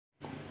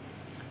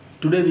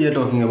Today we are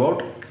talking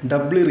about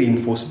doubly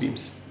reinforced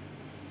beams.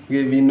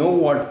 Okay, we know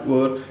what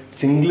were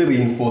singly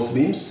reinforced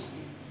beams.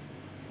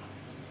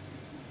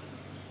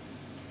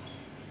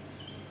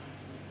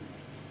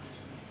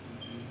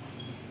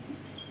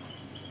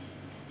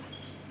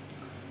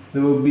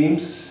 There were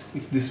beams,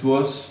 if this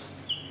was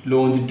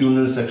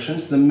longitudinal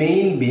sections, the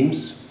main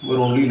beams were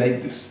only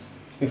like this.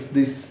 If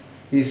this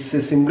is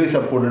a simply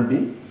supported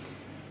beam,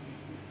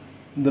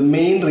 the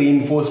main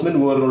reinforcement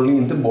were only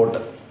in the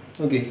bottom.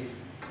 Okay,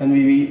 and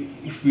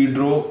if we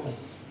draw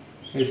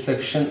a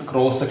section,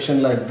 cross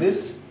section like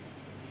this,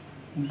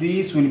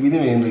 these will be the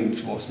main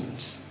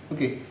reinforcements.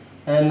 Okay,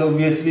 and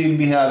obviously we'll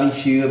be having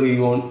shear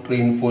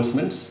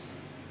reinforcements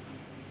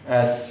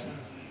as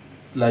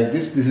like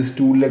this. This is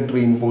two-legged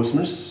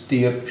reinforcements,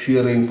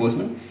 shear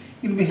reinforcement.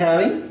 You'll be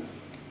having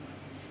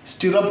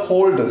stirrup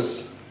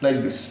holders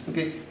like this.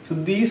 Okay, so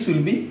these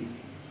will be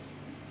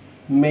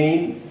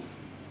main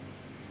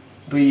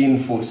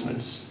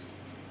reinforcements.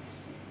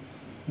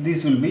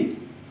 These will be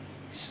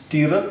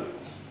stirrup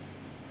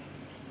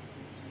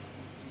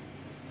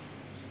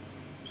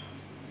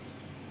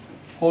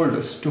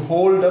holders to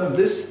hold up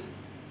this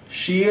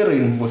shear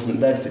reinforcement.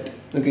 That's it.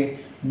 Okay,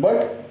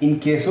 but in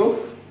case of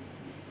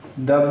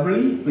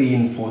doubly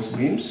reinforced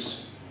beams,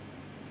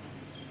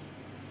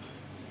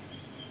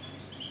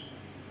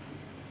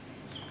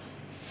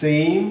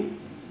 same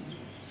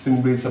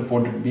simply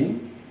supported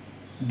beam,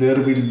 there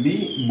will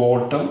be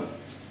bottom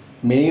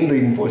main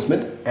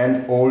reinforcement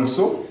and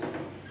also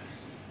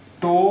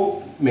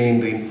top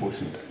main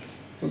reinforcement.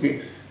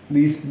 Okay,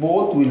 these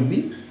both will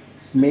be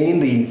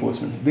main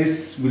reinforcement.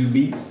 This will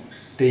be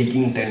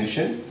taking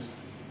tension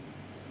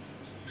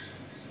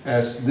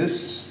as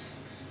this,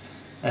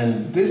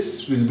 and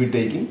this will be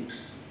taking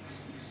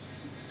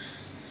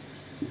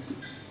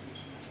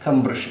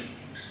compression.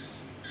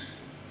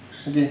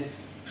 Okay,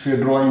 if you are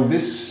drawing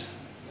this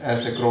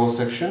as a cross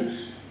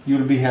section, you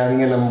will be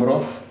having a number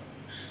of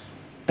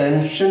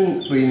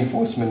tension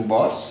reinforcement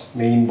bars,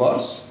 main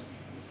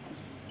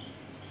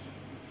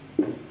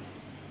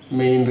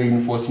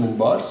reinforcement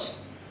bars,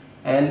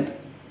 and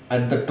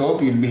at the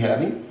top you will be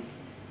having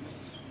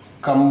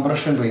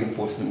compression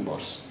reinforcement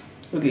bars.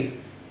 Okay,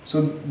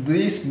 so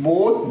these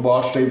both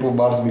type of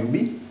bars will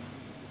be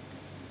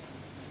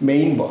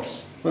main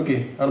bars.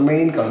 Okay, our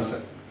main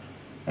concern,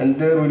 and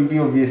there will be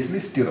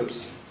obviously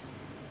stirrups.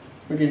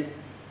 Okay,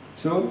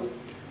 so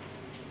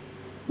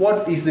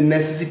what is the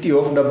necessity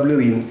of doubly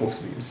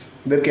reinforced beams?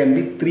 There can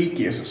be three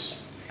cases.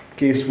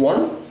 Case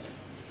 1,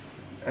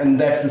 and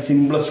that's the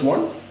simplest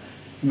one,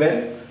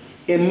 when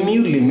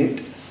mu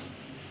limit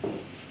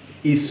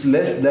is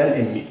less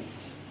than mu.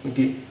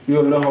 Okay, we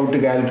all know how to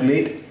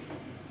calculate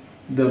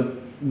the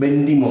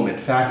bending moment,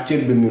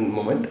 fractured bending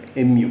moment,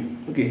 mu.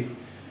 Okay,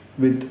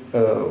 with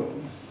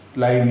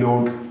live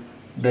load,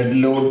 dead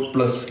load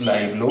plus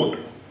live load,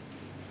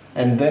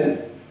 and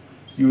then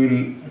you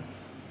will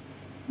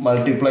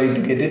multiply to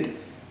get it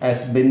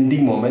as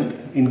bending moment.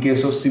 In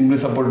case of simply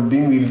supported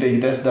beam, we will take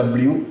it as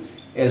W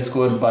L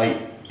square by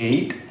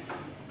 8.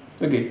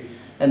 Okay,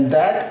 and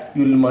that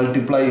you will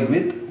multiply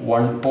with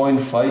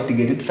 1.5 to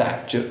get it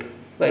fractured.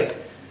 Right,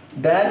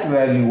 that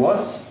value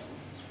was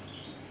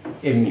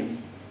mu.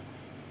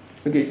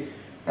 Okay,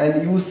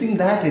 and using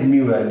that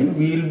mu value,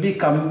 we will be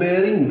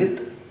comparing with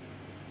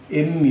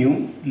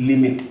mu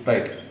limit.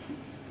 Right,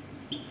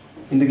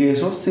 in the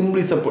case of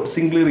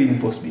singly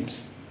reinforced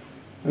beams.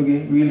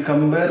 Okay, we will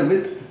compare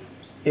with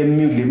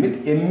mu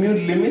limit. Mu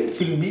limit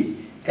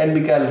can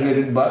be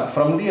calculated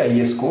from the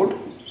IS code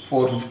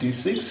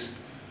 456.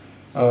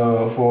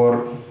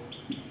 For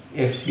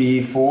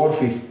FE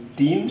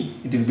 415,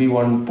 it will be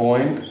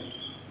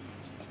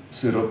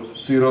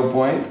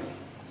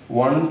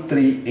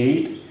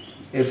 0.138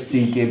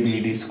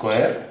 FCKBD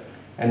square,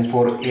 and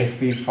for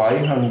FE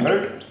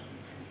 500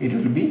 it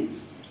will be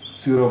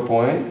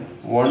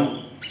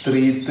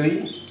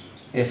 0.133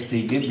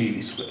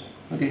 FCKBD square.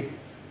 Okay,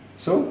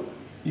 so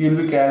you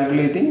will be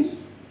calculating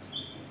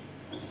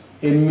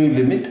mu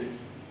limit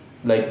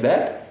like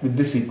that with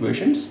these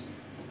equations.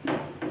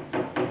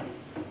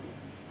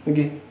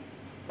 Okay,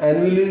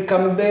 and we will be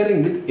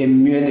comparing with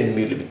mu and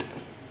mu limit.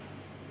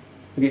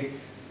 Okay,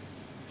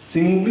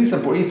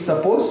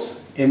 suppose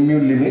mu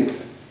limit,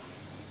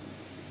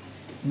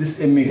 this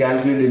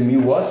calculated mu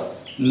was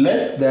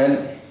less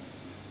than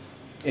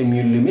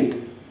mu limit,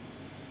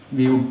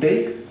 we would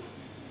take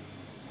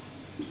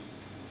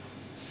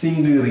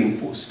singly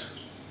reinforced.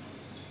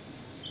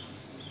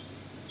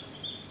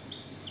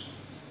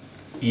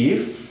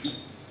 If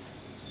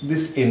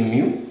this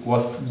mu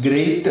was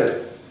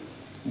greater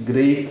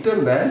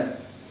than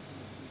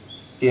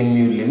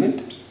mu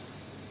limit,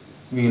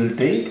 we will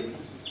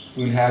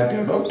have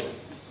to adopt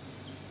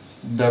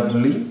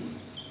doubly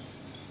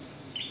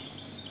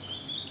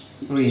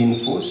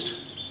reinforced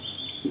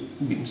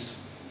beams.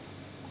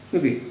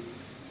 Okay,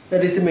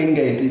 that is the main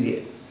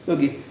criteria.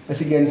 Okay, as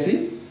you can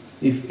see,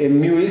 if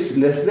mu is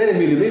less than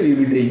mu limit, we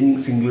will be taking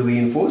singly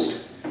reinforced,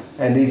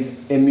 and if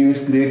mu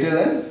is greater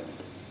than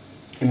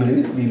mu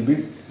limit, we will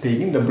be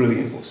taking doubly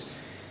reinforced.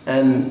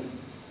 And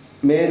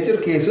major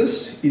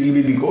cases it will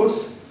be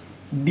because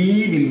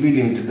D will be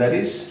limited, that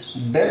is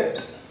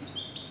depth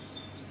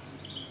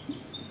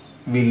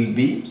will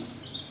be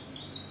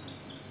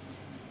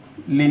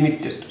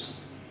limited.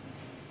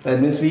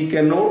 That means we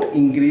cannot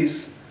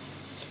increase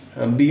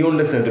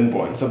beyond a certain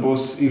point.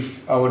 Suppose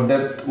if our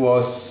depth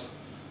was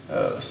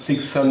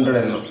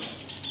 600 mm,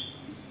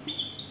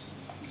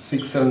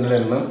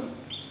 600 mm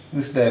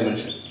this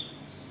dimension,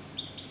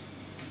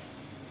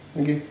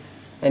 okay,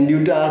 and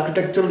due to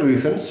architectural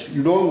reasons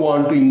you don't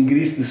want to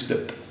increase this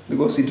depth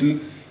because it will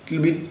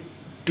be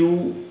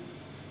too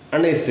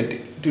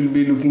unaesthetic, it will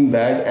be looking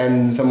bad,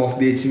 and some of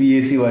the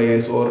HVAC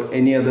wires or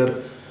any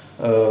other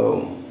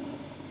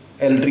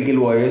electrical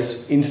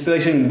wires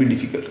installation will be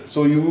difficult.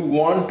 So you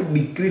want to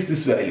decrease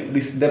this value,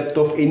 this depth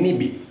of any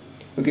beam,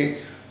 okay.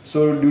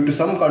 So due to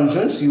some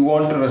concerns you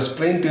want to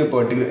restrain to a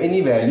particular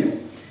any value,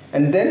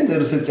 and then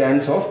there is a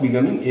chance of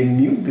becoming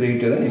mu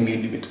greater than mu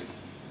limit,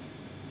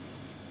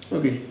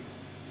 okay.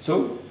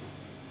 So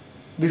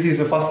this is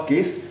the first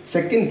case.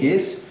 Second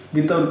case,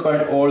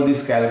 without all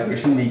this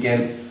calculation we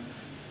can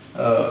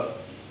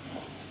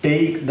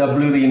take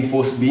doubly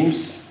reinforced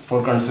beams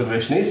for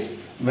consideration is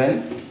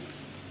when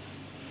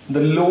the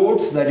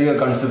loads that you are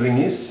considering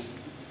is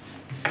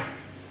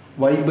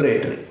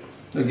vibratory,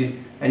 okay.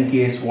 And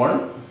case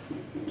 1,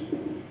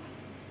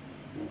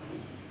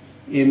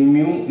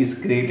 mu is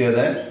greater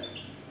than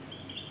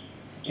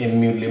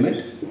mu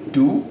limit.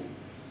 2,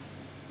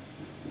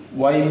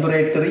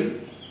 vibratory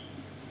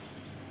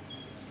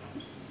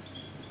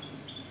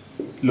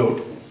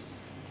load,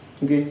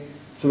 okay.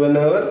 So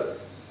whenever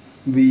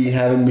we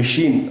have a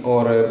machine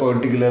or a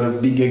particular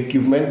big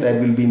equipment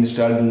that will be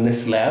installed in a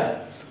slab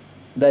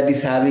that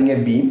is having a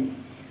beam,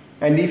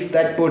 and if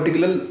that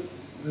particular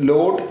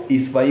load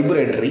is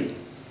vibratory,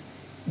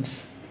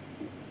 it's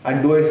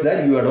advised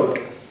that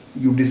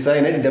you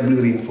design a doubly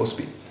reinforced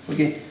beam,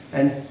 okay.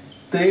 And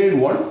third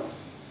one,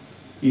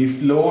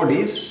 if load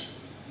is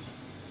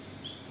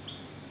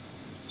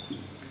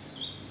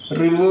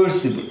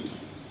reversible,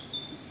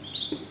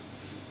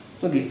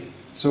 okay.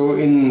 So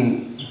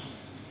in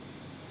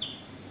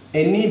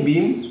any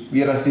beam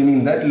we are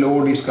assuming that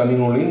load is coming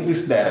only in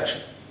this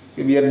direction,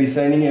 okay. We are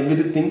designing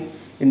everything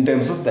in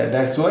terms of that.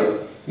 That's why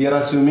we are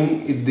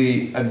assuming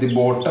at the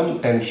bottom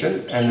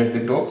tension and at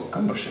the top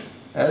compression,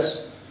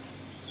 as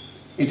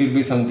it will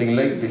be something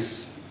like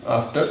this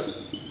after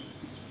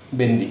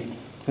bending,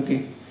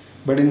 okay.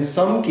 But in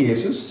some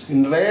cases,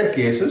 in rare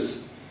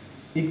cases,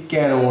 it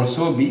can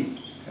also be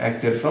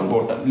acted from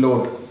bottom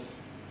load,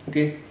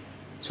 okay.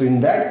 So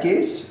in that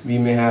case we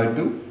may have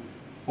to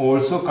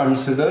also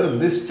consider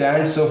this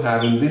chance of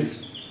having this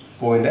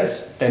point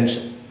as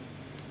tension,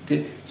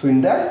 okay. So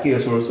in that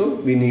case also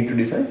we need to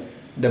design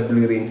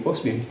doubly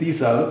reinforced beam.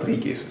 These are the 3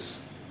 cases,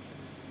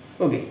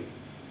 okay.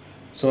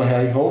 So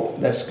I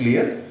hope that's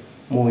clear.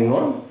 Moving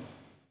on.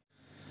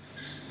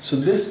 So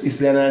this is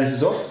the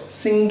analysis of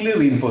singly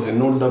reinforced,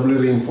 not doubly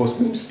reinforced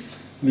beams.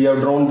 We have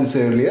drawn this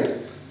earlier.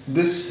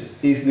 This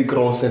is the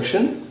cross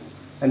section,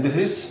 and this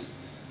is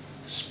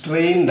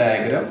strain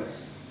diagram,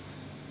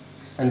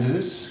 and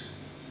this is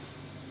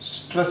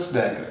stress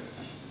diagram,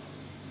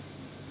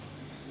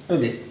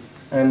 okay.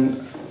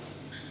 And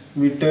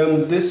we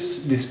term this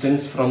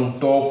distance from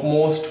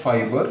topmost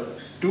fiber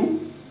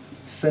to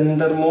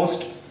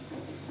centermost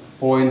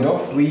point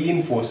of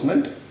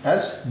reinforcement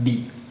as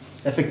D,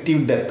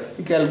 effective depth.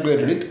 We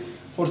calculated it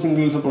for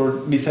single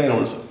support design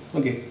also,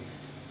 okay.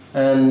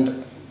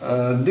 And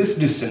this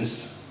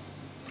distance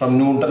from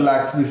neutral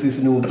axis, this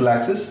is neutral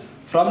axis,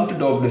 from to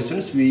top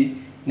distance we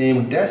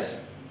name it as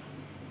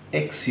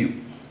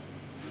XU,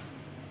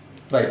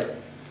 right.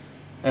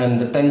 And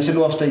the tension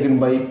was taken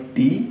by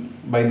T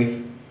by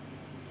the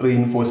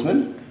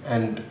reinforcement,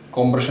 and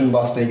compression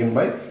was taken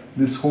by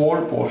this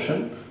whole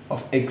portion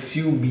of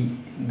XUB.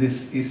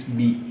 This is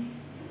B,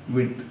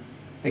 width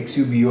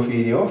XUB of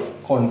area of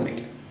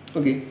concrete,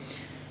 okay.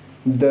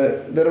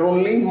 There are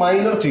only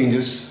minor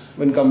changes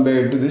when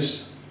compared to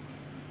this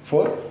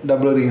for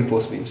double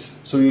reinforced beams.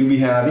 So you will be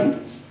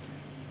having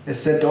a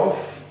set of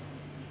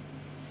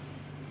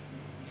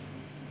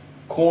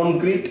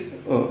concrete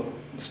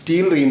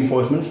steel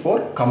reinforcements for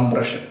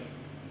compression,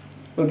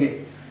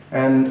 okay.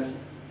 And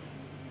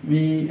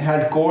we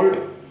had called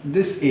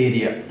this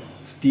area,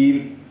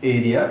 steel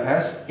area,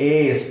 as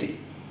AST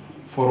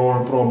for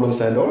all problems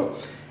and all,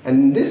 and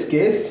in this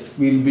case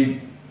we will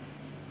be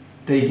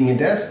taking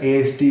it as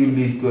AST will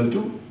be equal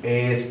to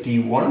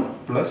AST1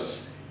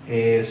 plus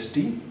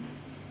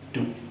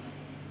AST2,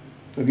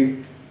 okay.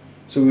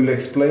 So we will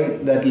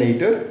explain that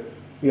later.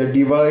 We are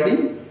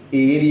dividing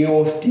area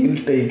of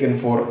steel taken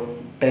for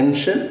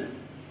tension,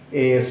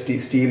 AST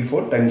steel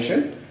for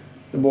tension,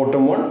 the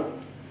bottom one,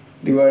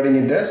 dividing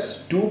it as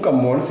 2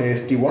 components,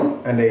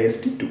 AST1 and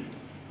AST2,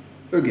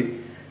 okay.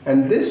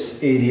 And this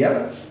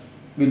area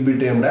will be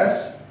termed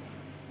as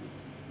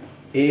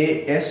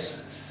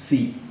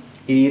ASC,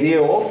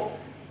 area of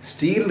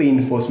steel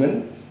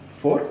reinforcement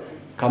for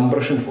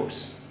compression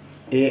force,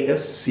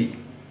 ASC,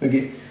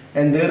 okay.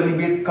 And there will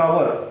be a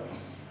cover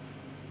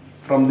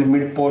from the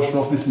mid portion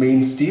of this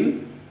main steel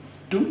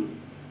to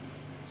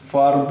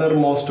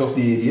furthermost of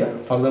the area,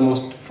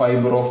 furthermost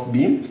fiber of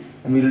beam,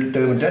 and we will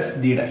term it as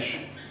D dash.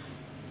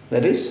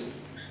 That is,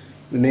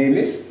 the name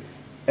is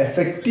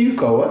effective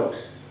cover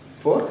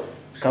for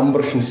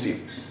compression steel.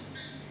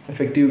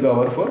 Effective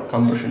cover for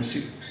compression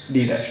steel,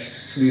 D dash.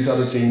 So these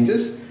are the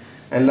changes,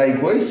 and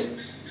likewise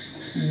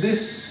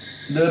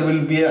there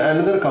will be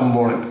another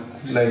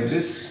component like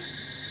this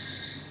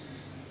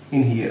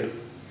in here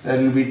that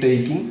will be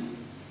taking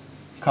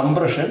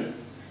compression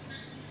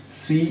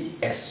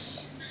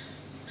CS.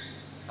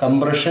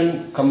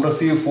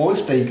 Compressive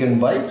force taken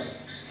by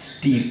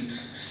steel,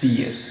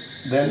 CS.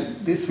 Then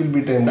this will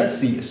be termed as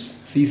CS,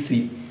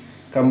 CC.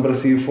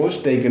 Compressive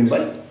force taken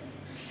by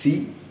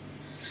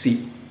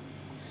CC.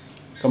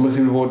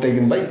 Compressive force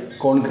taken by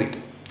concrete.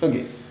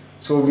 Okay.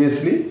 So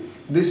obviously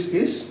this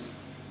is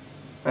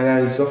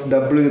analysis of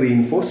doubly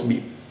reinforced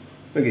beam.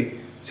 Okay.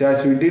 So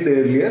as we did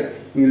earlier,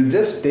 we will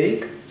just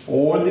take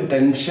all the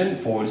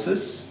tension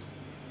forces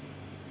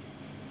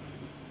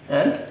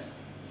and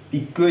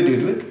equate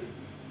it with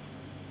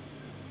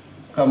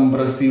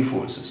compressive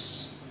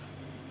forces.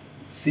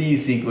 C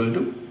is equal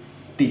to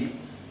T.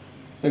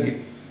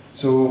 Okay.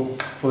 So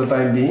for the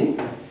time being,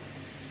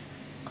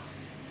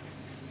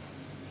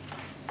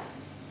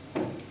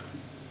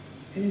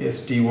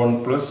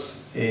 AST1 plus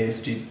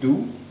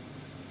AST2.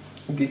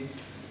 Okay.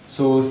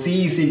 So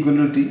C is equal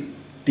to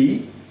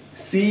T.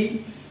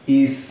 C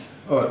is,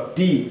 or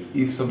T,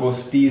 if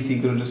suppose T is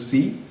equal to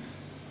C,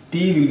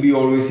 T will be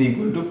always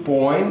equal to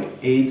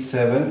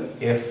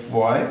 0.87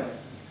 Fy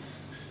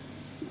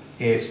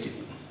AST.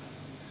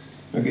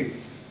 Okay,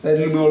 that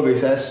will be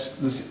always as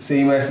the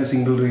same as the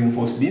single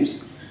reinforced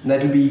beams.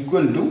 That will be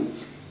equal to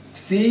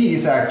C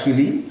is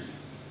actually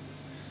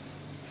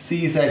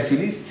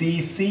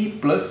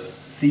CC plus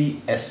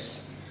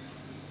CS.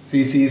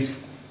 CC is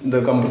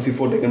the compressive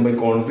force taken by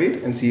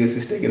concrete, and CS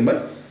is taken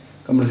by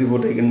compressive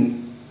force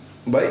taken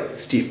by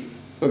steel.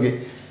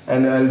 Okay,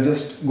 and I'll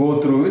just go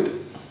through it.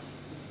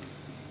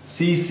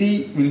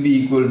 CC will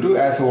be equal to,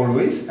 as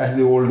always, as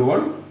the old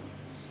one,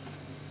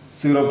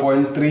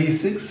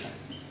 0.36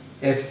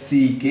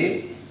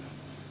 FCK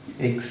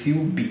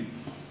XUB.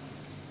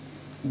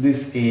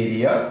 This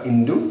area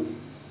into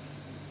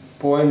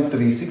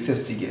 0.36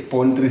 FCK.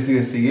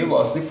 0.36 FCK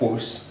was the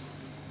force.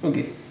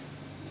 Okay.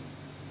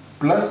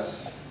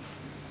 Plus,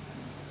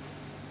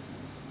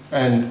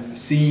 and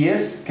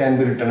CS can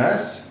be written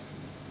as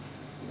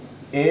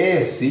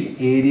ASC,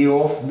 area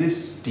of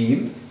this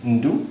steel,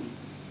 into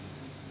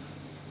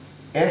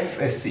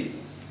FSC.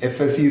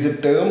 FSC is a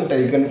term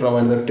taken from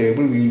another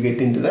table, we will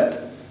get into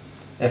that.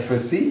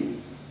 FSC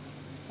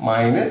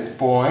minus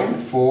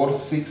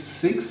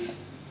 0.466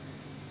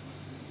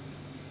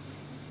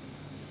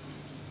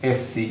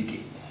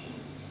 FCK.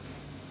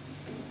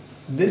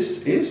 This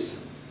is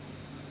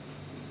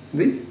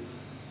the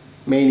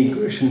main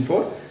equation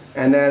for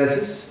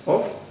analysis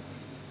of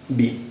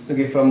beam.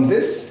 Okay, from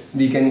this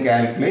we can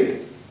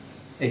calculate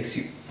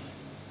XU.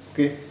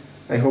 Okay,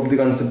 I hope the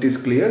concept is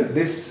clear.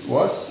 This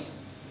was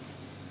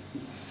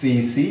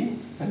CC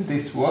and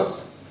this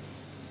was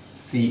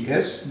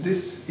CS.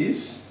 This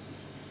is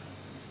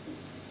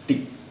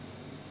T.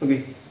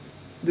 Okay,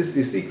 this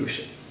is the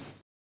equation.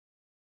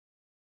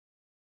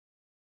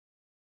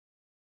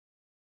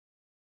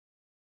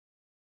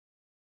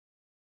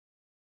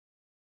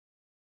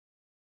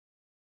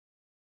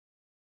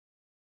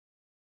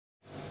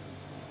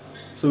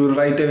 So we will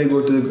right away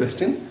go to the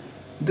question.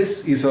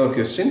 This is our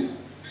question.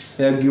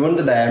 We have given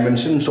the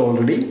dimensions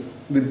already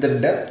with the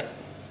depth,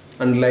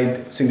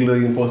 unlike single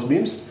reinforced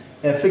beams,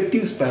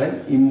 effective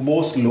span,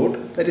 imposed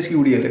load, that is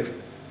UDL.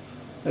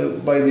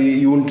 By the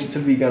unit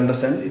itself we can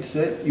understand it's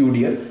a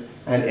UDL,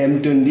 and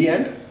M20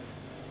 and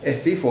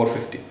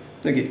FE450.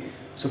 Okay,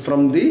 so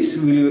from this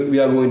we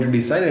are going to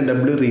design a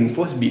doubly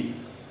reinforced beam.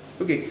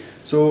 Okay,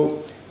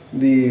 so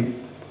the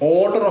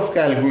order of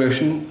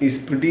calculation is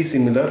pretty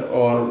similar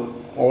or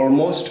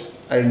almost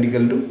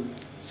identical to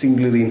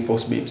single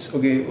reinforced beams.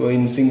 Okay,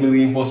 in single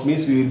reinforced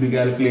beams we will be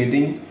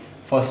calculating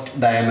first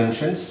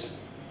dimensions,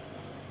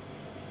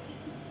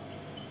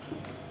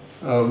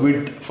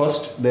 width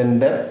first, then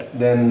depth,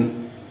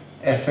 then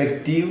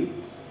effective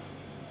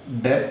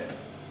depth,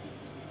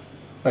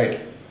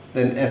 right,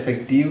 then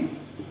effective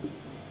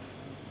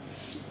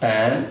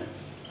span,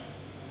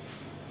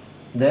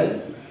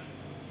 then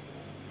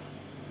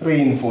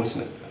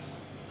reinforcement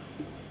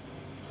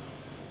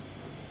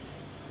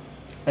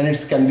and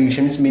its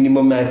conditions,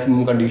 minimum,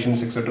 maximum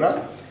conditions,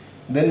 etc.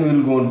 Then we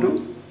will go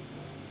into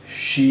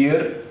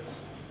shear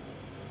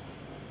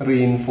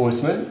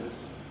reinforcement,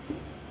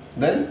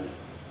 then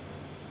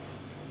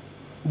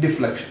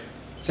deflection,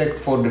 check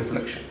for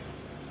deflection,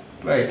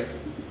 right.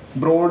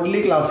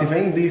 Broadly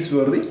classifying, these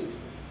were the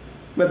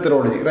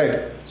methodology,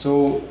 right.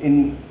 So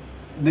in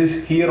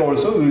this here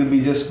also we will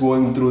be just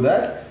going through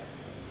that.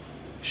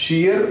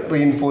 Shear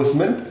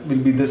reinforcement will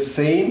be the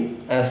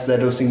same as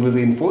that of single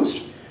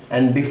reinforced,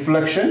 and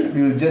deflection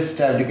we will just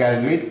have to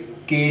calculate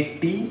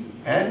KT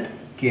and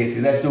KC.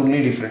 That's the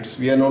only difference.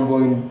 We are not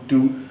going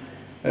to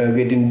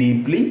getting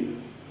deeply.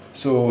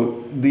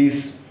 So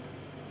these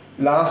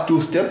last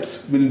two steps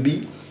will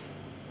be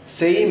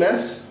same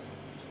as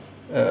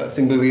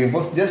single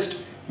reinforced, just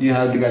you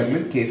have to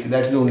calculate Kc.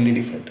 That's the only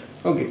different.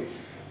 Okay,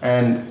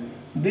 and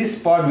this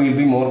part we will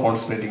be more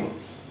concentrating on.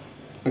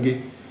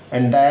 Okay,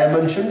 and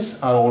dimensions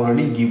are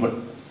already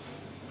given,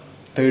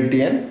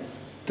 30 and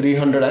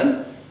 300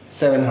 and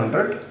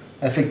 700.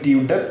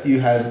 Effective depth you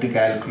have to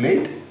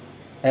calculate.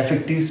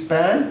 Effective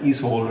span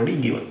is already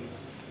given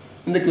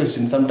in the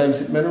question. Sometimes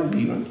it may not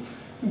be given.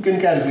 You can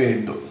calculate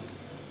it though.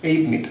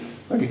 8 meter.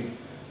 Okay.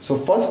 So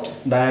first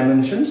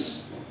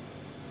dimensions.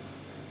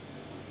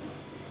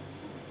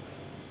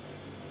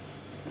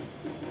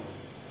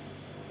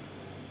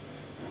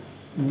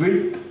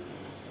 Width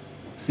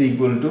is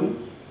equal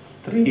to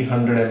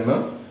 300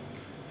 mm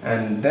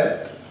and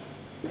depth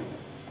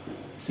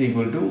is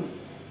equal to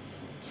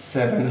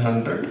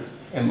 700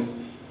 mm.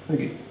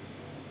 Okay.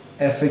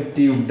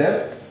 Effective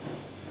depth,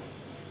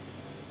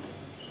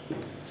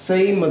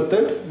 same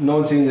method,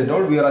 no change at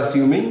all. We are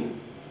assuming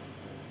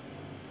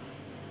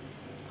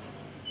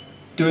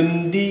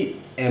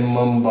 20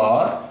 mm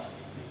bar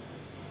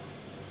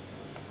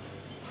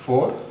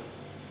for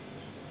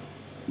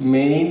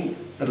main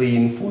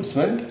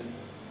reinforcement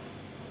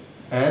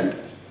and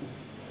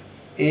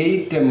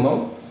 8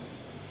 mm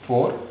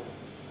for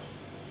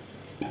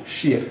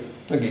shear.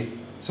 Okay,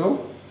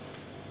 so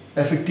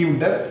effective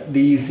depth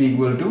D is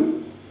equal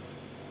to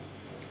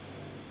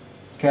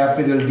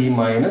capital D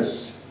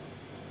minus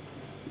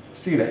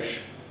C dash,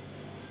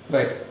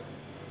 right?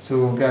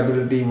 So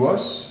capital D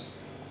was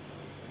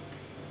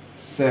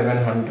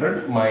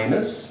 700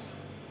 minus,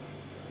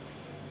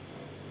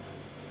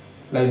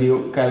 like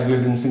you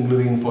calculate in single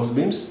reinforced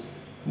beams,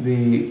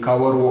 the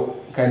cover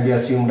can be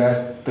assumed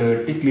as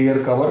 30,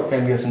 clear cover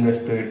can be assumed as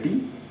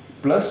 30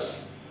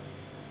 plus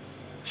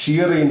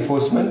shear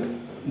reinforcement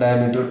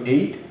diameter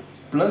 8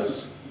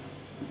 plus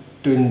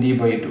 20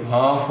 by 2,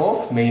 half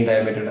of main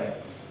diameter diameter.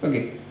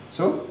 Okay,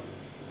 so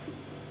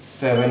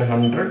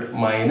 700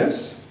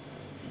 minus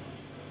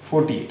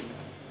 48,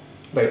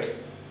 right?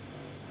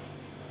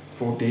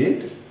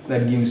 48,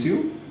 that gives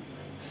you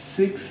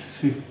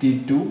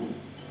 652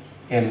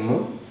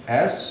 mm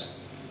as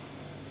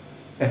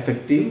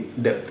effective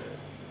depth,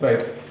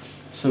 right?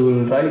 So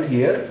we'll write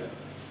here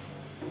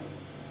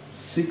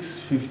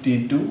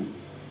 652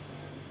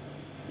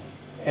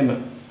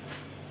 mm.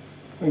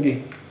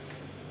 Okay,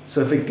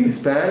 so effective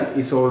span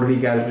is already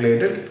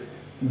calculated.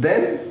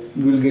 Then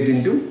we will get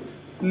into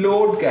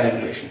load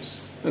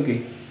calculations.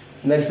 Okay,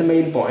 that's the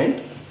main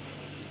point.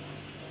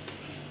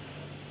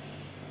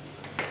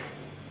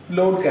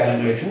 Load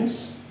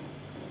calculations.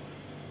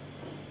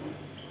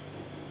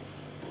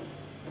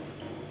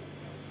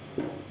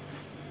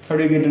 How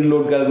do you get into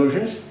load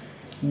calculations?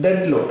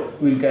 Dead load.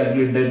 We will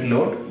calculate dead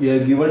load. We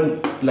are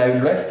given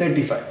live load as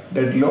 35.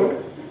 Dead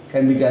load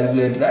can be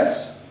calculated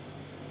as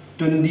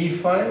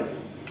 25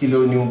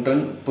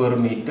 kilonewton per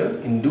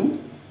meter into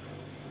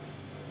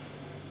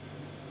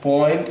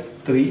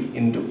 0.3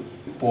 into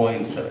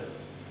 0.7,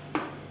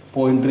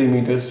 0.3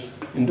 meters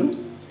into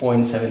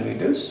 0.7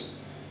 meters.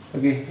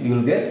 Okay, you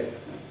will get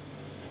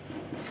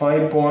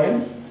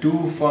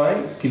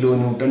 5.25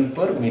 kilonewton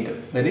per meter.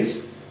 That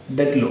is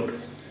dead load.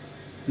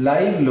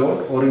 Live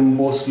load or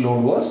imposed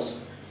load was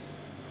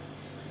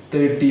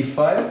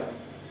 35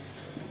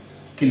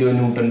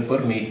 kilonewton per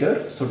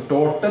meter. So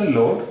total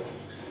load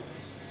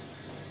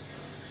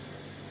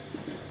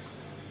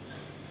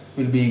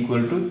will be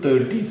equal to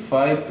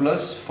 35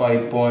 plus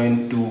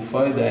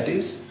 5.25, that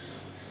is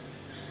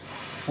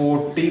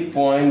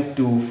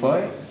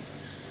 40.25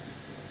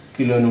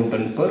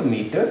 kilonewton per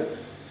meter.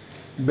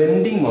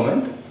 Bending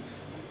moment,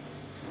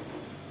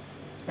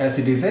 as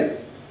it is a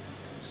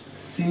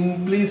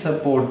simply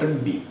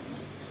supported beam,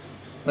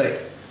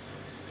 right?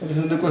 That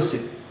is the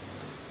question.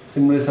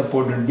 Simply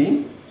supported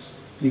beam.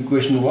 The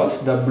equation was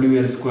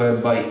WL square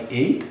by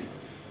 8.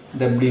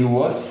 W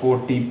was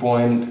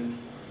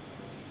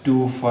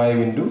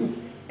 40.25 into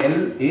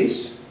L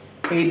is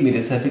 8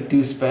 meters.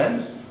 Effective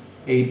span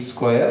 8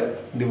 square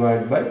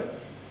divided by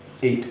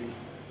 8.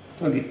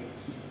 Okay,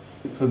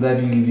 so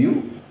that will give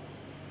you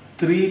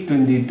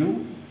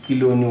 322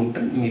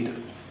 kilonewton meter.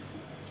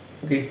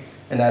 Okay,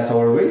 and as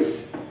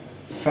always,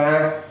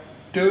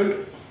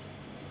 factored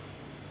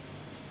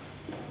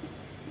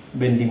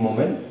bending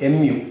moment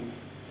mu,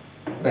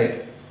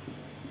 right?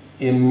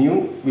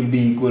 Mu will be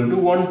equal to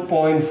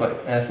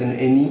 1.5 as in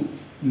any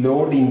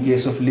load in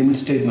case of limit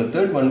state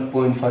method.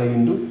 1.5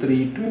 into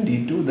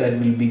 322, that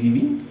will be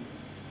giving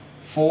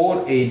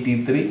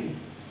 483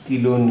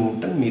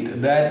 kilonewton meter.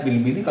 That will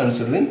be the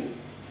considering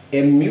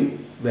mu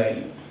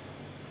value.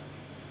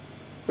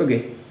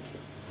 Okay,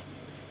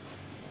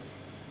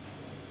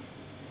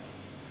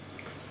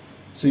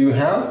 so you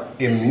have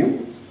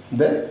mu.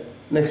 Then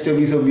next step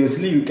is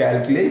obviously you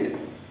calculate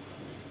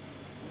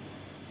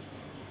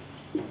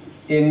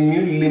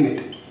mu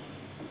limit.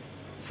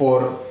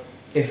 For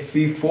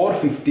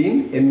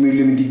Fe415, mu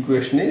limit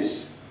equation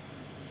is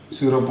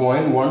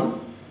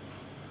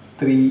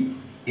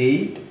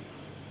 0.138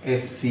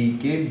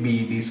 FCK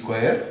BD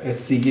square.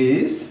 FCK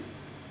is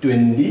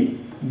 20,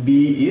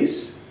 B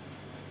is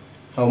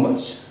how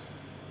much?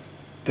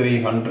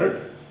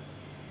 300,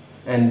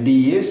 and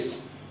D is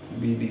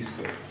BD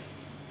square.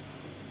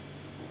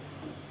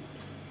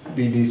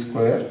 BD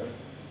square,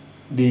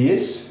 D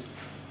is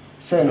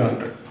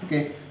 700.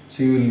 Okay,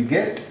 so you will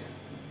get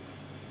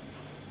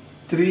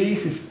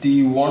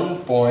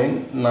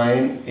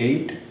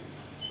 351.98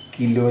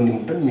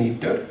 kilonewton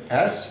meter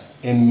as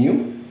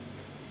MU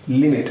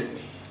limit.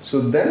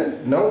 So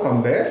then now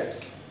compare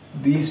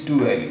these two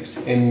values,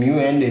 MU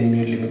and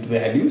MU limit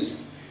values.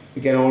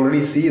 You can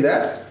already see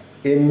that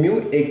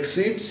MU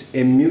exceeds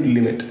MU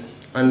limit,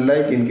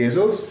 unlike in case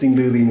of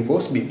singly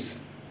reinforced beams.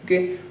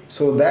 Okay,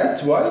 so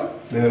that's why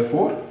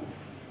therefore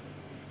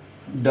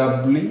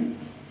doubly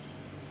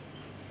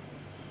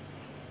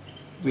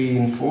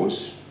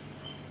reinforced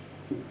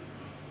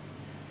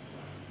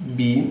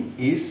beam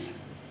is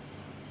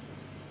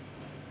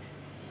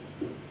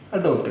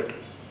adopted.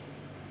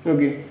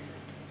 Okay,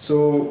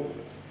 so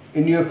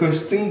in your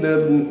question there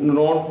will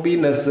not be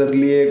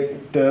necessarily a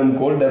term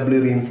called doubly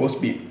reinforced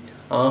beam.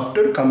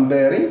 After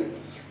comparing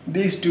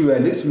these two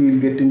values, we will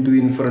get into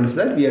inference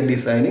that we are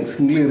designing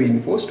singly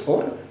reinforced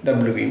or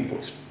doubly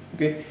reinforced.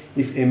 Okay,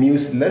 if MU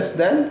is less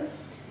than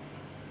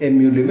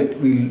MU limit,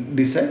 we will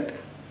design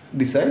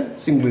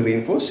singly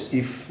reinforced.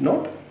 If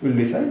not, we will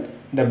design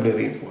doubly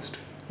reinforced.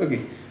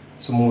 Okay,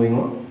 so moving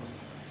on.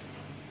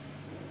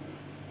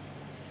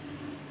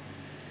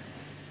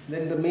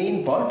 Then the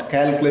main part,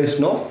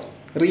 calculation of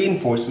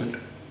reinforcement.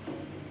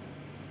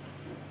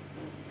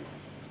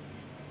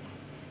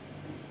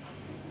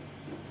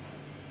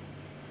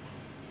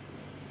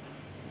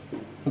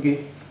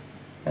 Okay,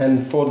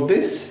 and for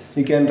this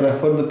you can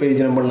refer the page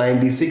number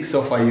 96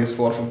 of IS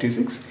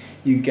 456.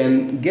 You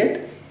can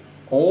get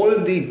all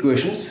the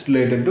equations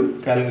related to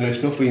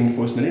calculation of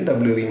reinforcement in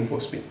doubly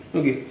reinforced beam.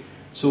 Okay,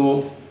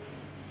 so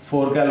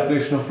for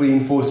calculation of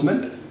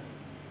reinforcement,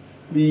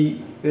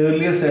 we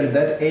earlier said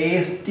that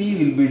AST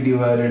will be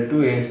divided to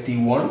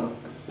AST1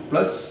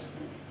 plus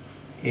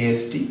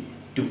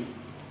AST2,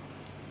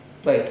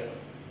 right?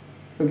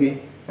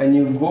 Okay, and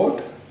you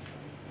got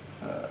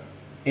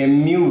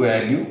MU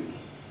value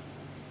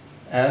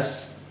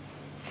as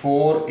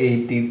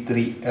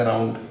 483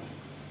 around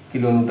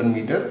kilonewton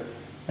meter,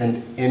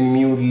 and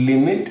MU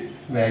limit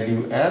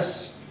value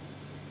as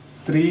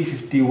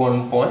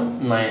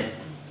 351.9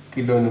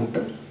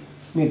 kilonewton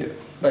meter,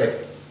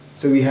 right?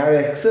 So we have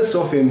excess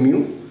of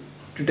MU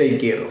to take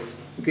care of.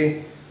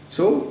 Okay,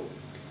 so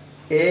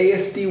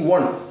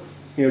AST1,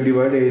 you have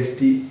divided AST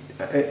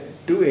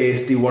to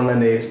AST1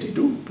 and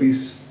AST2.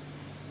 Please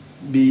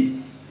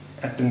be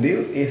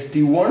attentive.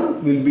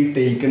 AST1 will be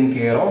taken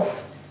care of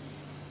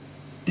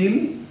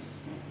till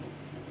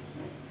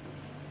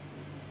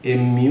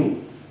MU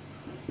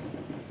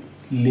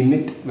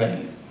limit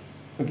value.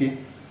 Okay,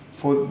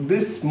 for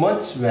this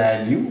much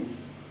value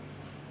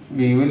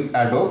we will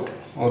adopt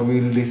or we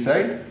will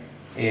decide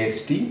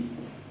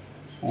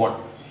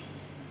AST1.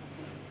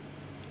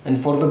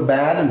 And for the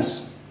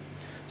balance,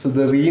 so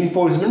the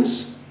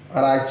reinforcements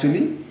are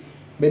actually,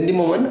 bending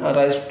moment are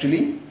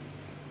actually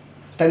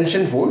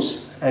tension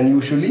force, and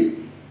usually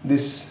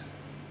this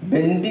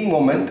bending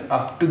moment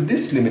up to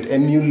this limit,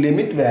 MU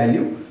limit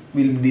value,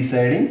 will be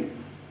deciding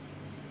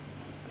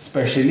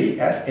specially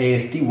as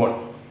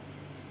AST1.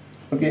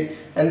 Okay,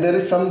 and there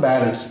is some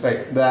balance,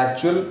 right? The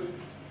actual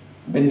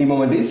bending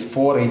moment is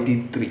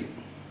 483.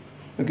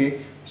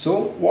 Okay, so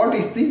what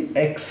is the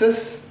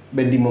excess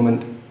bending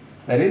moment?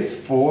 That is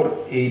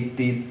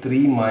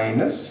 483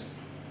 minus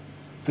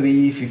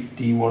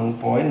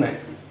 351.9.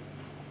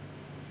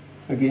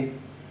 Okay,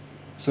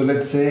 so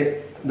let's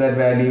say that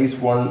value is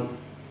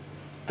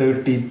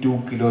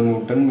 132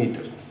 kilonewton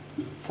meter.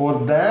 For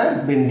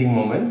that bending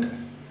moment,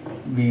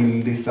 we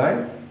will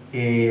decide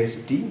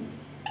AST2,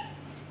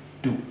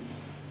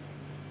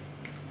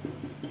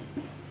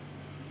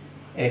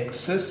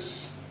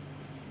 excess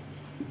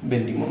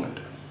bending moment.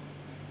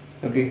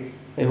 Okay,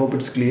 I hope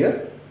it's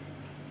clear.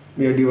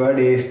 We have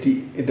divided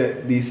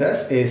these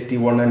as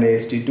AST1 and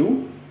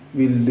AST2.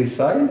 We will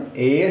decide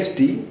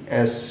AST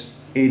as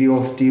area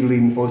of steel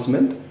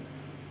reinforcement,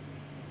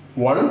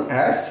 1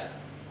 as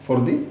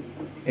for the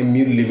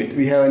MU limit.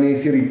 We have an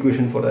easier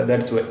equation for that.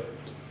 That's why.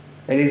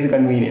 That is the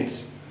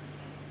convenience.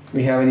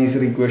 We have an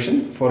easier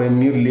equation for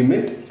MU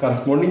limit.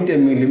 Corresponding to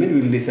MU limit,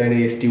 we will decide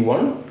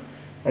AST1,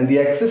 and the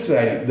excess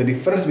value, the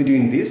difference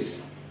between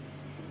this,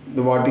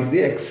 what is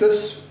the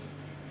excess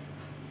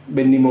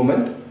bending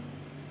moment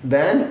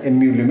than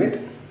MU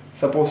limit.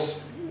 Suppose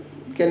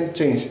you can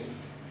change,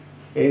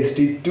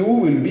 AST2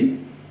 will be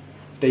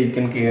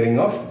taken caring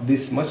of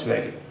this much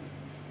value.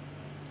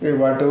 Okay,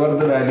 whatever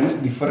the value is,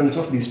 difference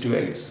of these two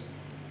values.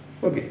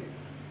 Okay,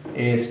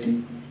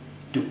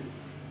 AST2.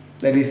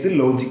 That is the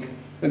logic.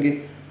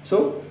 Okay,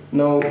 so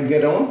now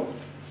get on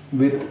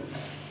with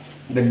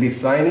the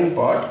designing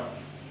part.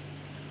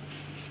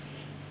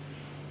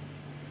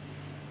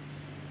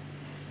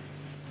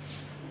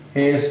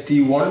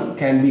 AST1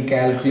 can be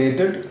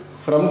calculated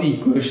from the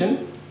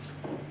equation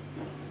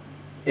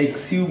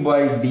XU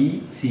by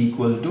D is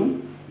equal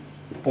to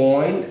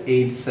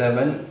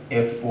 0.87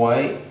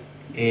 Fy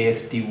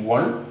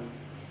AST1.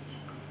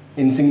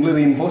 In singly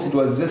reinforced it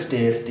was just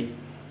AST.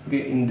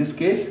 Okay, in this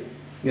case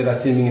we are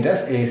assuming it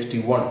as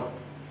AST1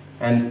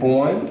 and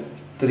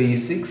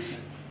 0.36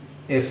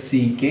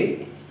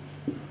 FCK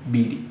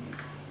BD.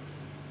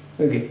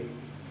 Okay,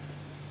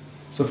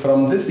 so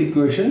from this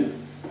equation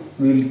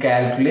we will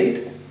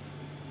calculate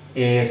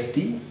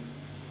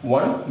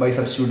AST1 by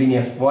substituting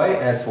Fy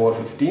as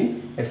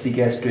 415, FCK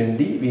as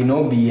 20, we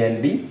know B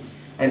and D,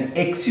 and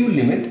XU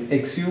limit,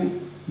 XU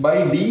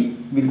by D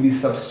will be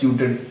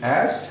substituted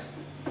as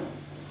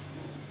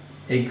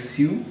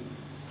XU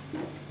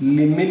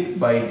limit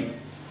by D.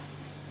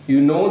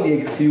 You know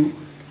the XU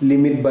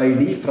limit by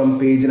D from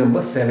page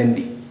number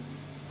 70,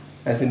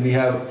 as in we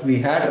had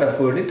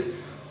referred it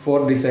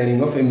for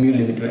designing of mu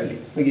limit value.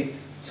 Okay,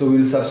 so we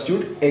will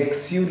substitute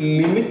XU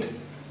limit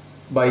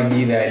by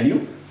D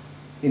value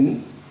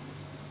in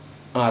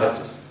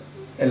RHS,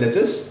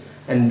 LHS,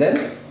 and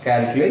then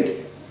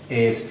calculate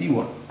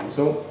AST1.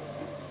 So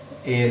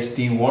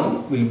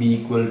AST1 will be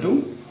equal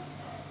to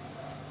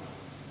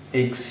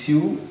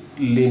XU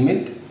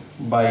limit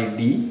by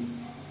D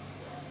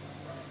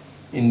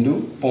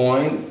into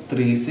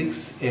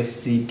 0.36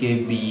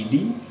 FCK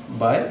BD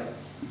by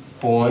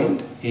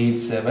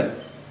 0.87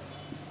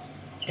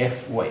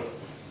 Fy.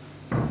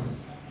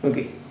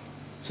 Okay,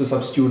 so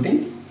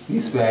substituting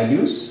these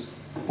values,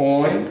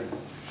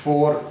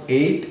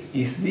 0.48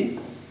 is the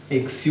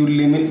XU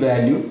limit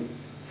value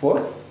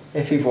for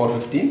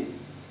Fe415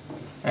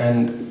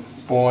 and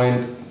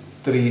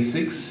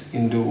 0.36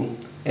 into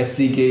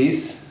FCK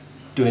is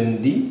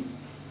 20,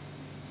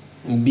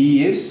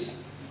 B is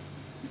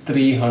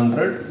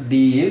 300,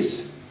 D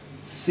is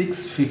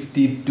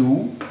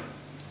 652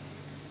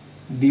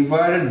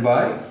 divided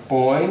by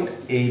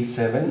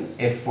 0.87,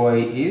 Fy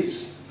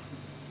is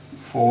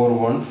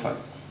 415.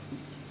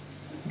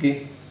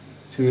 Okay,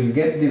 so you will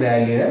get the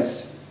value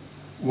as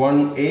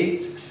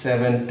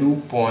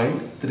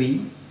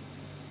 1872.3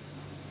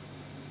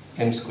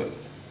 m square.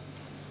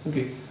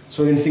 Okay,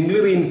 so in singly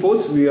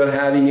reinforced we are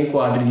having a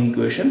quadratic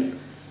equation.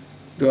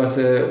 It was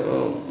a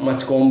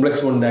much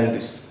complex one than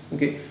this.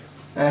 Okay,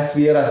 as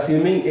we are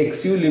assuming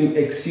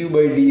XU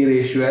by D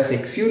ratio as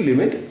XU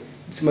limit,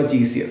 it's much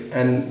easier,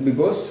 and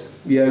because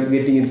we are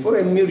getting it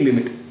for mu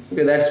limit.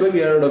 Okay, that's why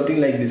we are adopting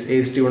like this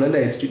AST1 and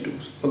AST2.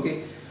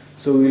 Okay,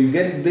 so we will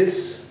get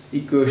this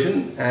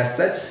equation as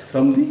such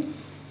from the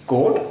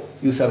code.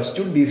 You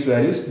substitute these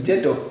values,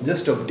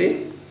 just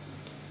obtain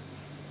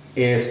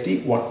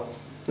AST1.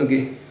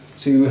 Okay,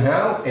 so you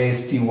have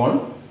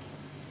AST1.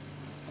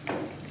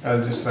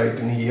 I'll just write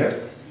in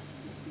here.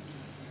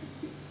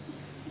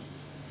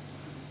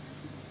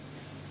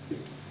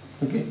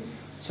 Okay,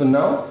 so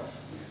now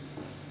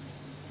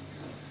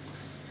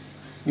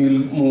we will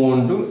move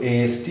on to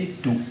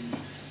AST2.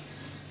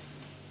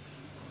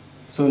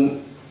 So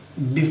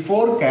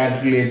before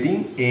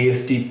calculating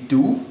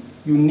AST2,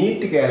 you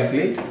need to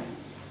calculate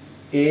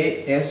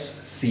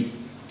ASC.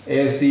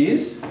 ASC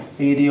is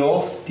area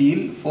of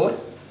steel for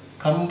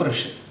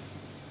compression.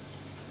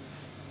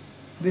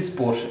 This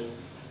portion,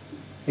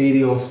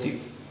 area of steel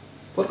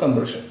for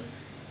compression.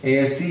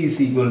 ASC is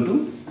equal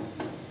to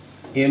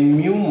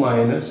mu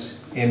minus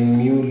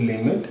mu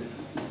limit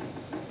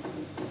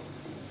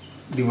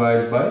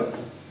divided by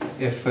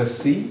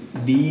FSC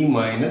D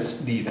minus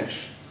D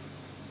dash.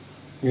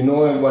 You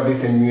know what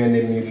is mu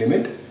and mu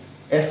limit.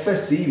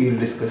 FSC we will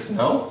discuss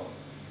now.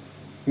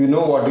 You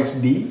know what is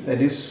D,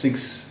 that is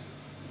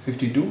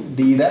 652.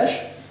 D dash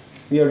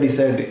we have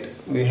decided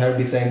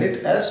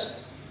it as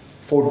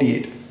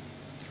 48.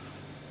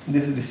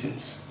 This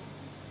distance.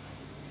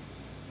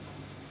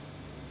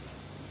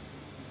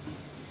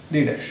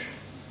 D dash.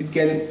 It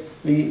can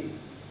be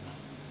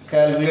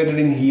calculated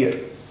in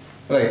here,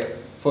 right?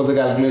 For the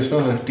calculation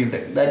of effective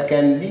deck, that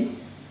can be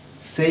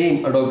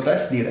same adopted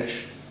as D dash.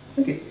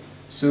 Okay,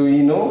 so we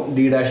know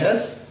D dash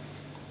as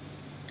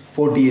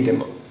 48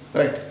 mm,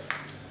 right?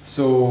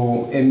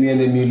 So mu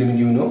and mu limit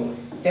you know.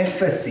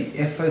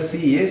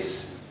 FSC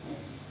is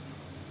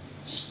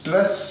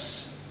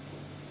stress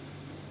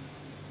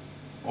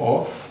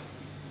of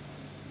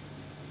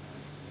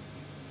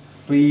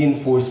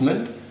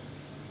reinforcement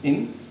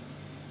in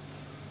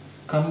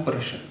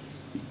compression.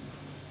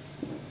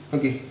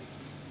 Okay,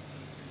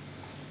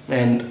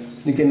 and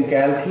you can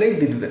calculate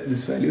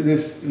this value.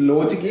 This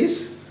logic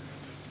is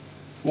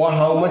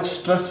how much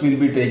stress will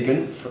be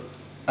taken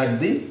at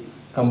the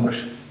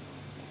compression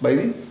by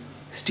the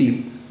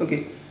steel.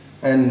 Okay,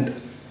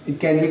 and it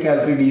can be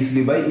calculated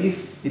easily by, if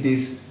it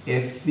is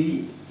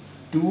Fe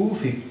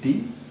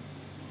 250,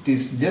 it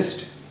is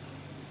just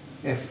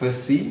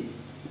FSC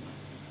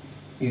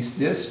is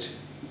just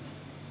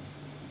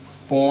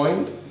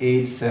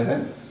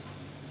 0.87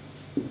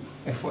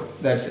 Fy.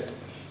 That's it.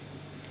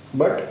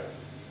 But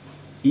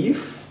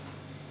if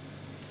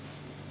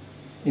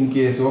in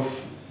case of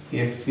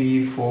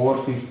Fe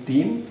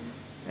 415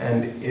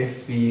 and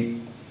Fe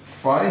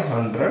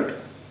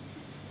 500,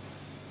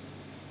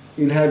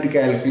 you'll have to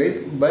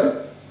calculate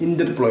by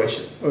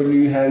interpolation, or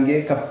you have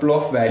a couple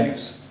of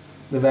values.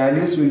 The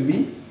values will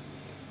be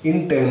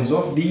in terms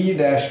of d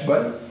dash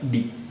by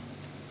d.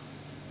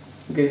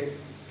 Okay,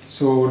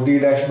 so d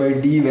dash by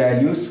d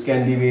values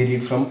can be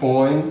varied from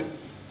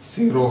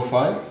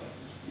 0.05,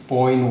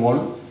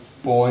 0.1,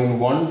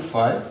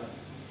 0.15,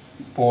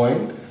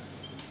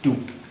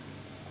 0.2.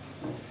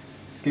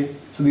 Okay,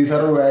 so these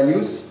are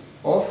values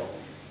of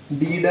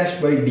d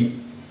dash by d.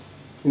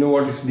 You know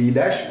what is d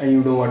dash and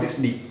you know what is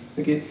d.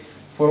 Okay,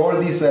 for all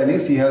these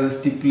values you have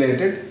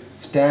stipulated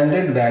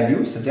standard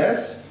values such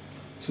as,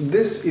 so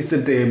this is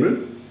a table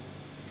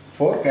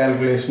for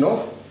calculation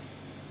of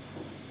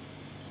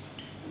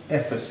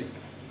FSC.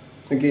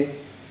 Okay,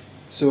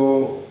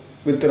 so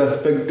with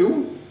respect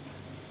to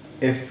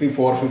FE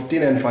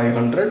 415 and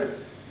 500,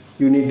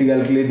 you need to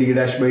calculate d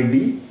dash by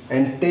d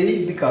and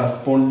take the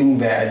corresponding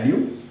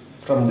value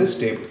from this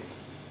table.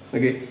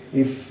 Okay,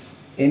 if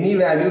any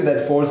value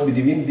that falls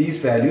between these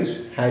values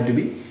had to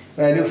be,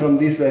 value from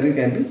these value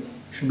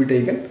should be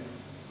taken,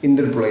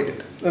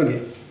 interpolated.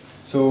 Okay,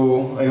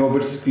 so I hope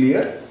it's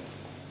clear.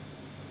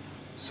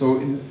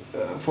 So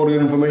for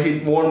your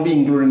information, it won't be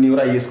included in your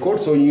IS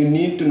code, so you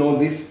need to know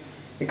this,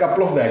 a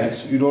couple of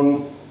values. You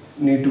don't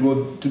need to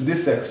go to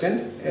this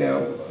extent.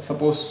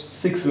 Suppose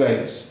 6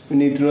 values, you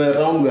need to know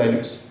around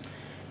values.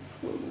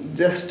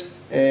 Just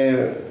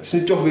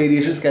snitch of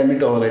variations can be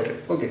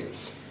tolerated. Okay,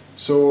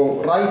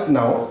 so right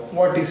now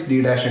what is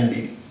d dash and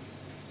dd?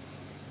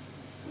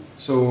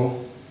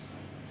 So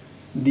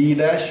d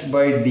dash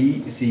by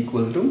d is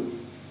equal to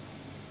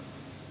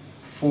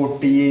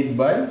 48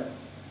 by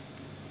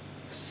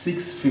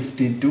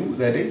 652,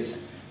 that is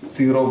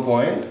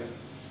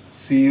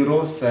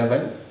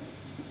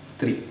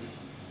 0.073.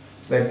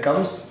 that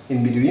comes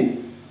in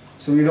between.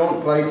 So we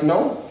don't, right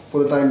now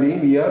for the time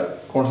being we are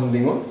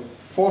concentrating on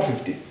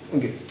 450.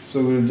 Okay, so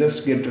we will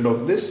just get rid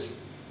of this,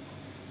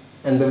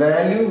 and the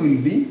value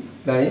will be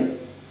lying,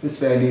 this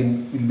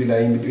value will be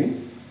lying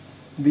between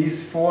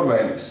these 4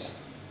 values.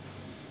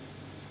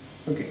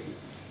 Okay,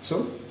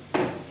 so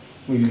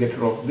we will get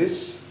rid of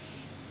this.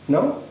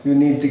 Now you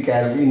need to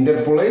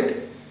interpolate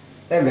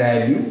a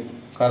value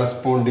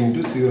corresponding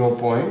to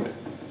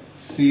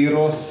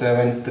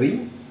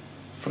 0.073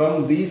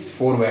 from these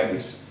 4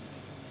 values.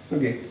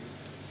 Okay,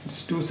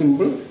 it's too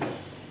simple.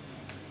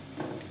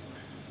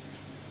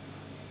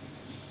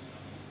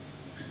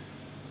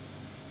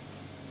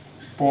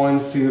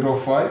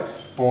 .05,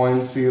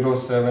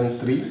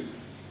 0.073,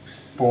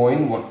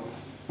 0.1.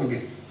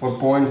 Okay, for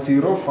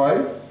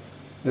 0.05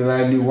 the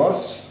value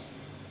was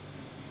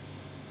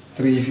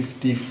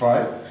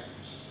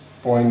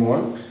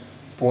 355.1.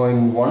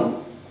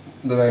 0.1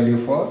 the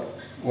value for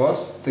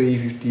was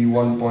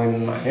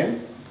 351.9.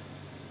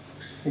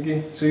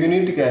 Okay, so you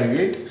need to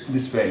calculate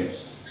this value,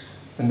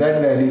 and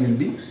that value will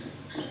be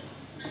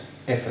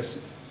FSC.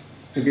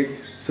 Okay,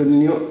 so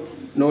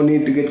no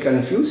need to get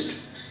confused.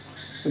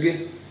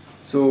 Okay,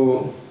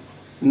 so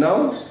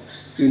now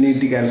you need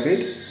to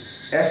calculate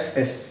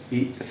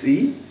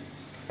FSC,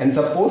 and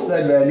suppose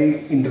that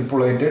value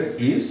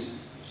interpolated is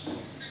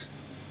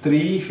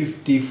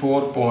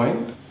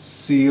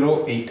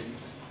 354.08.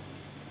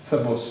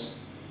 Suppose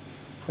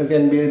there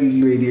can be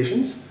little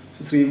variations.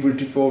 So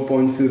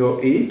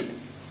 354.08,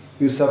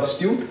 you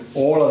substitute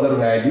all other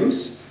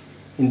values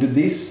into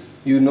this.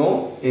 You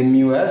know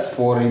mu as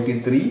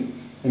 483,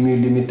 mu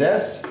limit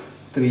as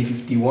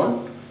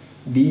 351,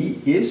 d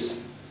is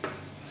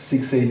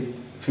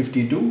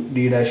 6852,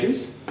 d dash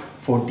is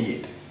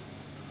 48,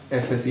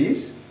 FSC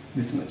is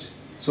this much.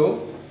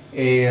 So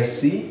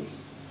ASC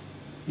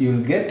you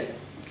will get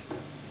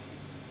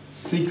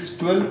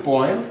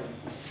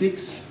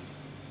 612.6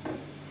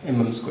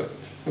 mm square.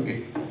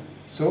 Okay,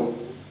 so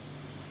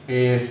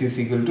ASC is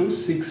equal to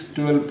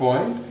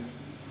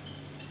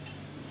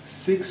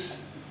 612.6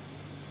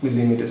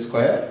 millimeter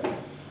square.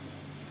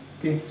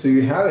 Okay, so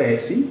you have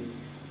ASC.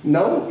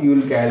 Now you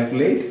will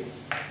calculate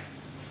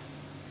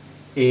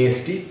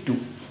AST2.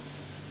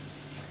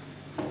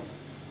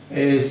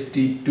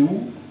 AST2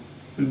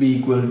 will be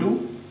equal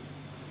to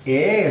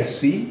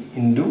ASC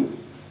into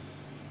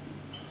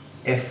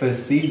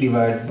FSC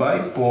divided by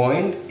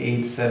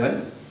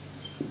 0.87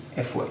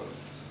 FY.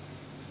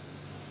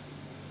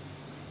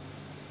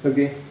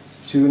 Okay,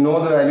 so you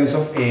know the values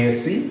of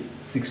ASC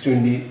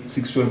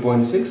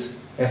 612.6,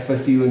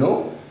 FSC you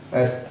know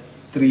as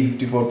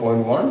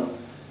 354.1,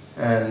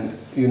 and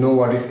you know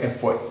what is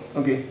FY.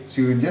 Okay,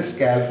 so you just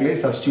calculate,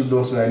 substitute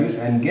those values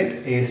and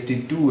get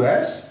AST2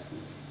 as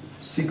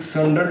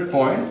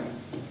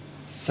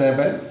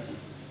 600.7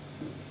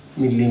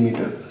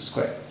 millimeter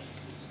square.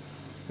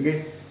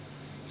 Okay,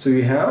 so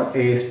we have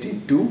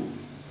AST2,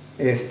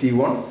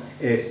 AST1,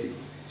 ASC.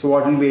 So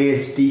what will be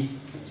AST?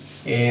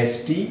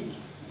 AST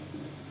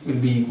will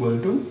be equal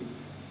to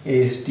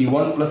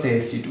AST1 plus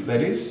AST2,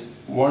 that is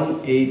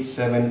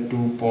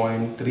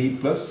 1872.3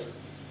 plus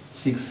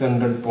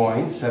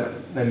 600.7,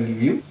 that will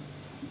give you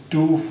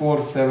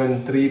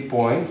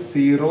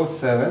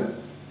 2473.07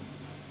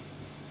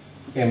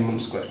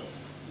 mm square.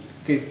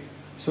 Okay,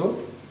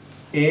 so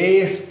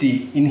AST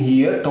in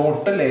here,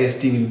 total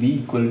AST will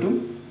be equal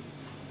to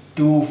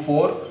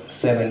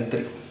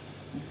 2473.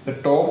 The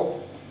top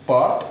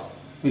part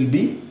will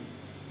be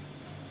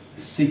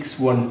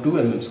 612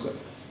 mm square.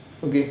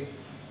 Okay,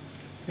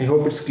 I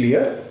hope it's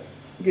clear.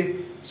 Okay,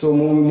 so we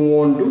move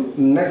on to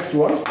next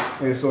one.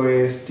 So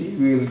AST,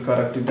 we will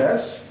correct it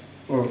as,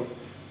 or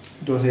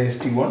it was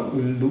AST1,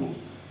 we will do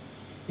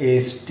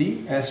AST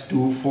as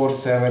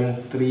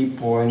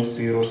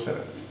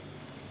 2473.07.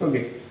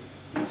 Okay,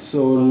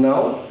 so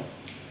now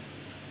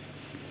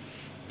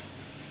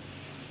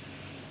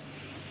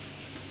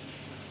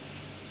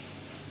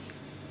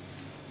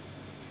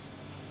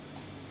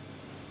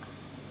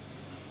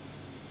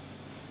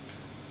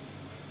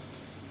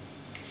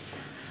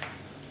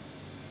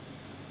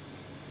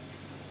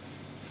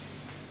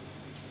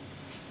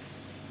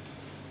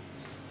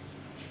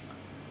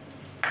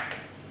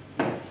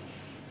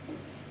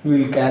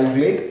we will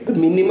calculate the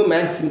minimum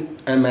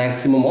and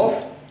maximum of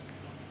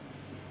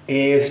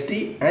AST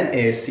and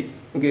ASC.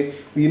 Okay,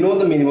 we know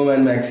the minimum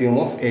and maximum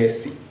of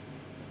AST,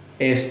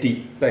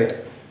 right?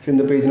 So in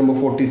the page number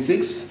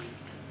 46,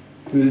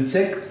 we will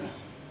check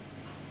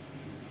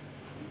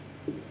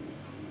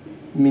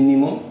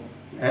minimum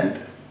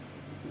and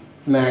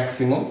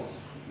maximum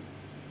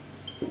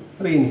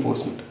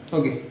reinforcement.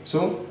 Okay,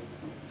 so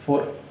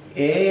for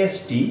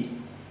AST,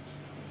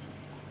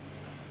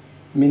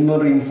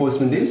 minimum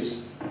reinforcement is,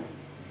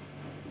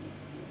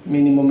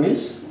 minimum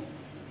is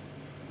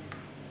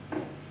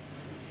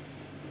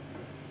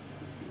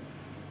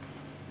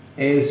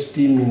AST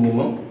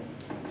minimum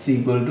is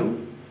equal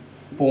to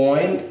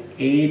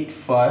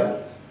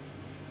 0.85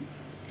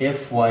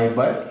 Fy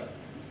by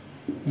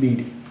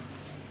BD.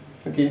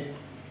 Okay,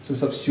 so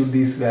substitute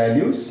these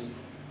values,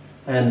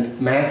 and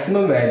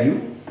maximum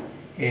value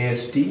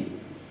AST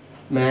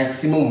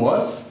maximum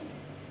was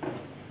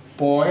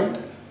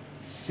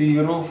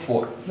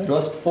 0.04, that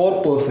was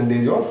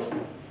 4% of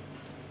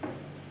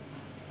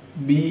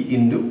B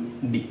into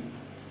D,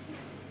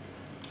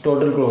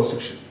 total cross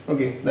section.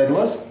 Okay, that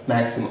was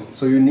maximum.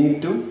 So you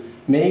need to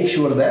make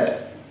sure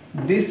that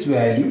this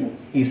value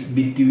is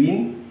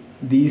between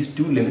these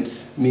two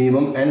limits,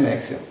 minimum and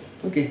maximum.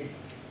 Okay,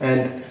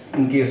 and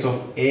in case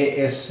of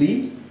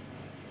ASC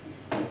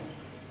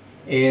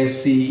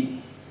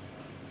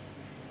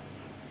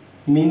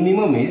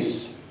minimum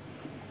is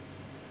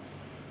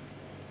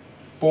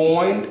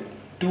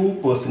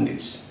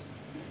 0.2%.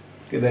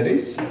 Okay, that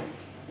is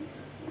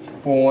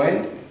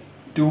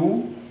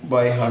 0.2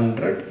 by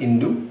 100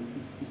 into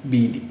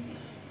BD.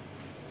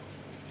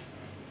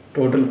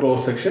 Total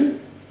cross section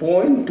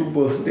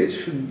 0.2%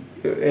 should,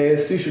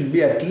 ASC should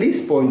be at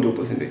least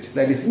 0.2%.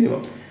 That is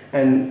minimum,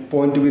 and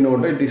 0.2 in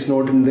order, it is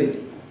not in the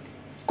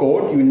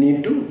code. You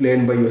need to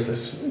learn by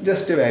yourself.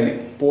 Just a value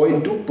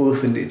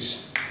 0.2%,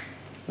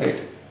 right?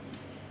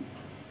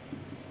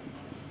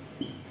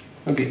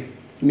 Okay,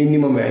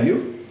 minimum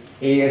value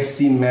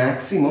ASC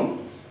maximum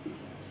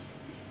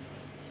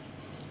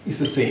is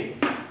the same,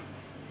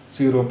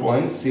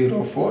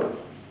 0.04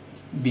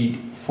 BD,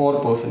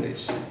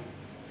 4%.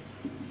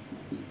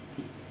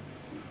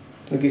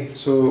 Okay,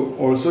 so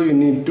also you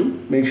need to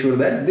make sure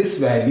that this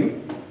value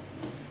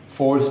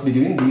falls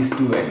between these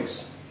two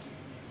values.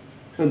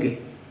 Okay,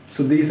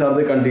 so these are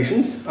the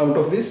conditions. Out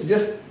of this,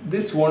 just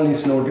this one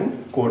is not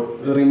in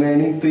code. The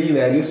remaining three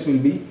values will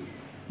be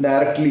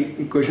directly,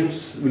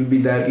 equations will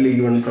be directly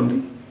given from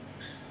the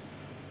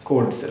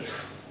code itself.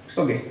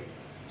 Okay,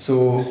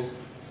 so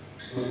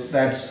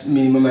that's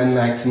minimum and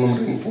maximum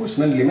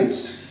reinforcement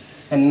limits.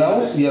 And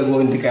now we are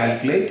going to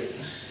calculate,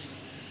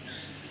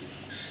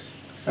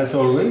 as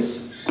always,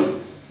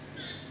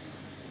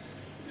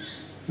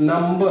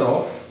 number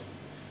of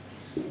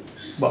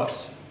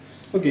bars.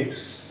 Okay,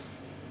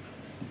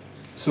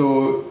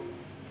 so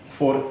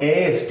for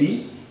AST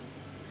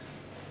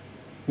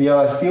we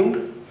have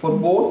assumed, for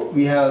both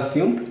we had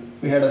assumed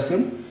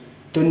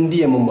 20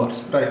 mm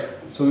bars, right?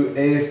 So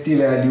AST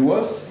value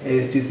was,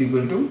 AST is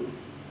equal to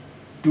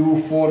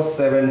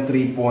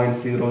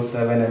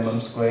 2473.07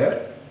 mm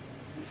square.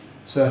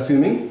 So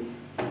assuming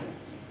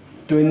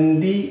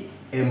 20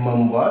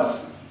 mm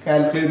bars,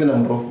 calculate the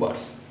number of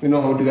bars. You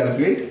know how to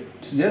calculate?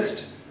 It's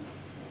just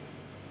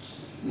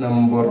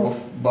number of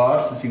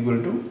bars is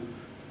equal to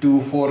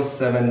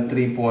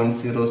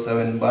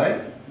 2473.07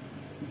 by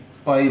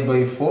pi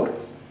by 4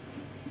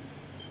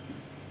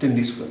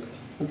 20 square.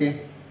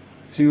 Okay,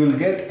 so you will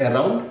get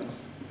around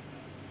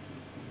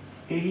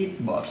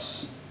 8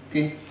 bars.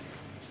 Okay,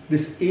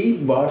 this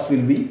 8 bars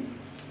will be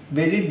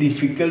very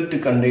difficult to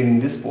contain in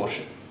this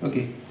portion.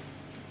 Okay,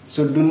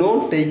 so do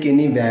not take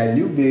any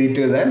value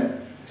greater than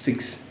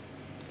 6.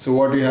 So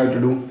what you have to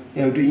do,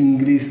 you have to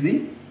increase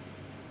the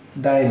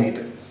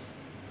diameter,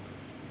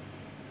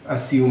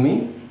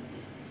 assuming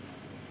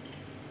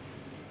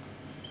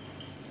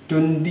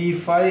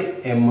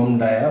 25 mm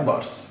dia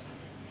bars.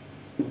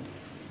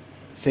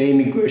 Same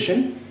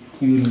equation,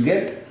 you will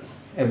get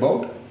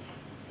about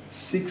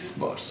 6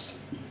 bars.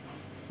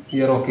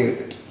 You are okay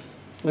with it.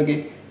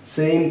 Okay,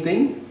 same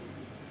thing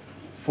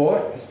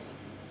for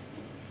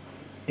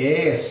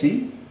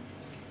ASC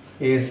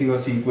AC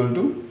was equal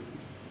to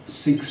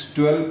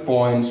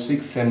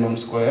 612.6 mm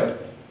square.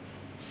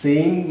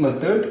 Same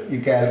method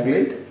you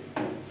calculate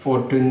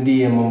for 20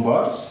 mm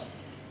bars.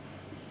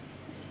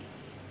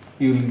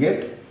 You will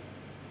get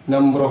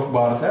number of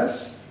bars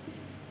as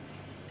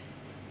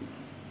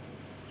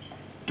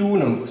 2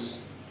 numbers.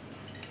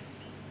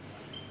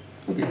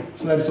 Okay,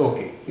 so that's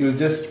okay. You will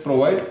just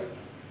provide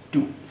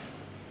 2.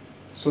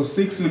 So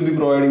 6 will be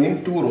providing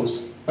in 2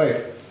 rows,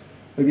 right?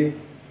 Okay,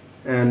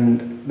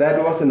 and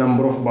that was the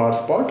number of bars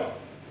part.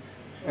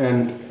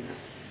 And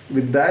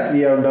with that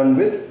we are done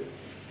with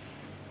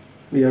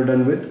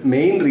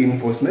main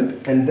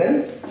reinforcement and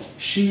then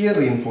shear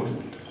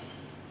reinforcement.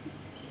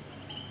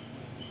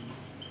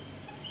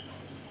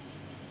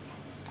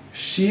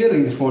 Shear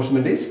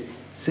reinforcement is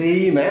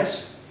same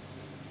as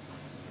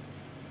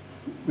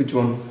which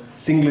one?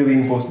 Single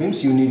reinforcement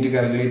means you need to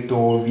calculate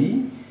tau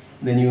V,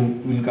 then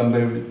you will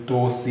compare with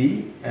tau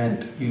C,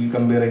 and you will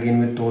compare again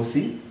with tau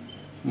C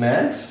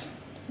max.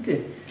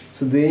 Okay,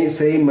 so the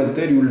same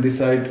method you will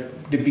decide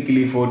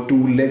typically for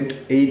 2 lead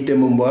 8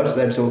 mm bars,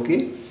 that's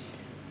okay.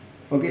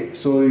 Okay,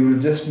 so you will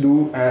just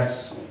do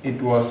as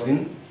it was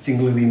in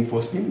single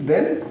reinforcement.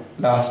 Then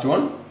last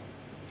one,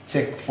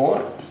 check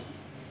for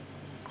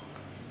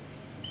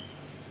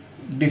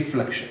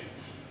deflection.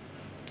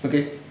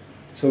 Okay,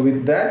 so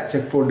with that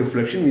check for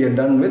deflection we are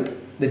done with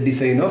the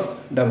design of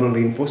double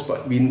reinforced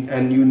bar.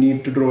 And you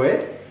need to draw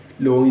a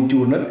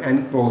longitudinal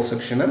and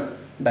cross-sectional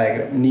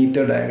diagram,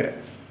 neater diagram.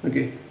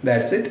 Okay,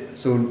 that's it.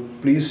 So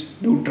please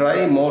do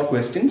try more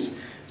questions.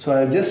 So I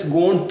have just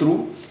gone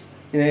through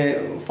in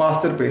a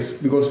faster pace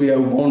because we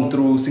have gone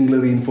through single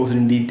reinforced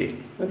in detail.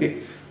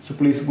 Okay, so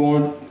please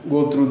go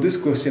through this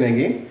question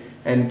again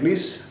and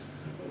please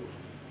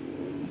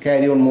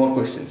carry on more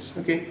questions.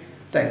 Okay,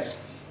 thanks.